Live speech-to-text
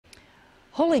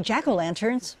Holy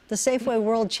jack-o'-lanterns! The Safeway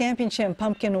World Championship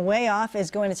Pumpkin Weigh-Off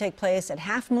is going to take place at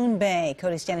Half Moon Bay.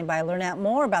 Cody's standing by to learn out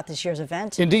more about this year's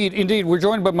event. Indeed, indeed. We're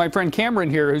joined by my friend Cameron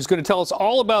here, who's going to tell us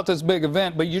all about this big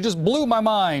event, but you just blew my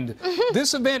mind.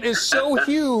 This event is so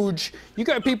huge. You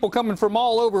got people coming from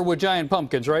all over with giant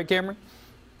pumpkins, right, Cameron?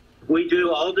 We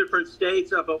do, all different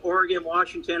states of Oregon,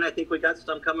 Washington. I think we got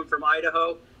some coming from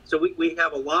Idaho. So we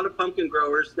have a lot of pumpkin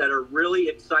growers that are really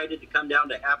excited to come down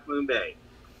to Half Moon Bay.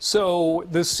 So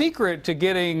the secret to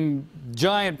getting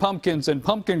giant pumpkins and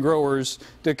pumpkin growers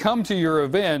to come to your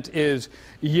event is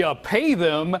you pay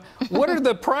them. What are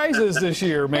the prizes this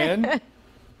year, man?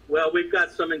 Well, we've got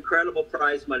some incredible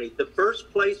prize money. The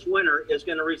first place winner is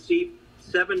going to receive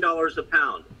 $7 a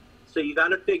pound. So you got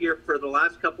to figure for the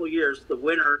last couple of years, the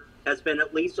winner has been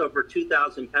at least over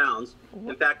 2,000 pounds.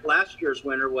 In fact, last year's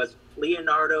winner was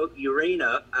Leonardo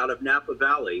Urena out of Napa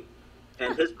Valley,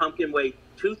 and his pumpkin weighed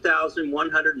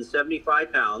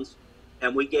 2,175 pounds,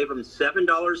 and we gave him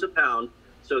 $7 a pound.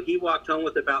 So he walked home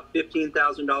with about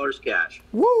 $15,000 cash.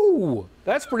 Woo!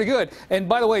 That's pretty good. And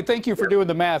by the way, thank you for doing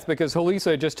the math, because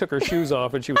Halisa just took her shoes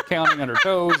off and she was counting on her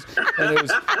toes, and it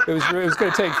was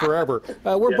going to take forever.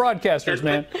 We're broadcasters,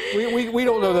 man. We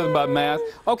don't know nothing about math.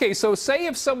 Okay, so say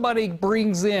if somebody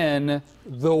brings in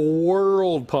the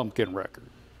world pumpkin record,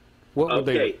 what would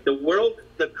they do?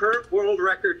 The current world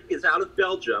record is out of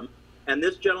Belgium, and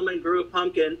this gentleman grew a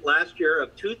pumpkin last year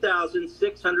of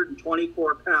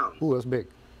 2,624 pounds. Ooh, that's big.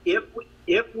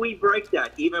 If we break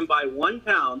that even by 1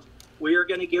 pound, we are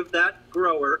going to give that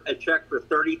grower a check for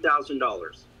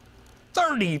 $30,000.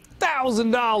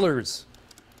 $30,000.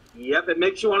 Yep, it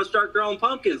makes you want to start growing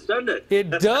pumpkins, doesn't it? It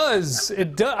does.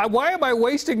 It does. Why am I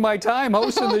wasting my time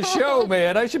hosting the show,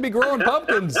 man? I should be growing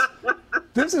pumpkins.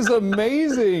 This is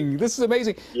amazing. This is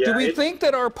amazing. Yeah, do we think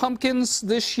that our pumpkins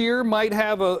this year might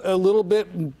have a little bit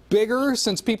bigger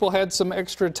since people had some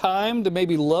extra time to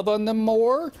maybe love on them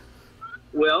more?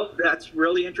 Well, that's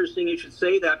really interesting you should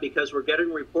say that, because we're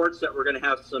getting reports that we're going to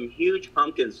have some huge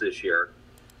pumpkins this year.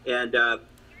 And,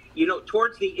 you know,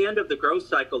 towards the end of the growth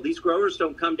cycle, these growers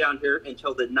don't come down here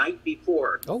until the night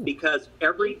before, because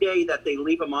every day that they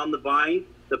leave them on the vine,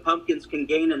 the pumpkins can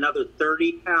gain another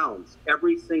 30 pounds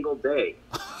every single day.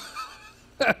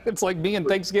 It's like me and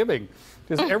Thanksgiving,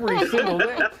 just every single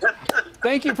day.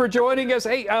 Thank you for joining us.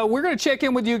 Hey, we're going to check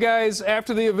in with you guys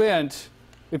after the event,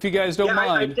 if you guys don't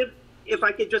mind. If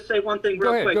I could just say one thing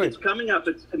real quick. It's coming up.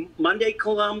 It's Monday,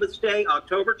 Columbus Day,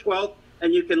 October 12th.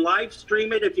 And you can live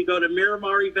stream it if you go to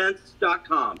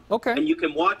MiramarEvents.com. Okay. And you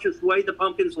can watch us weigh the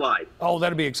pumpkins live. Oh,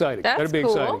 that'd be exciting. That's that'd be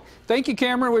cool. exciting. Thank you,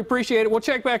 Cameron. We appreciate it. We'll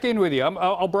check back in with you.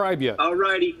 I'll bribe you. All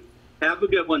righty. Have a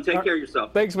good one. Take care of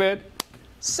yourself. Thanks, man.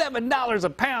 $7 a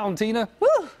pound, Tina. Woo!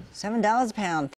 $7 a pound.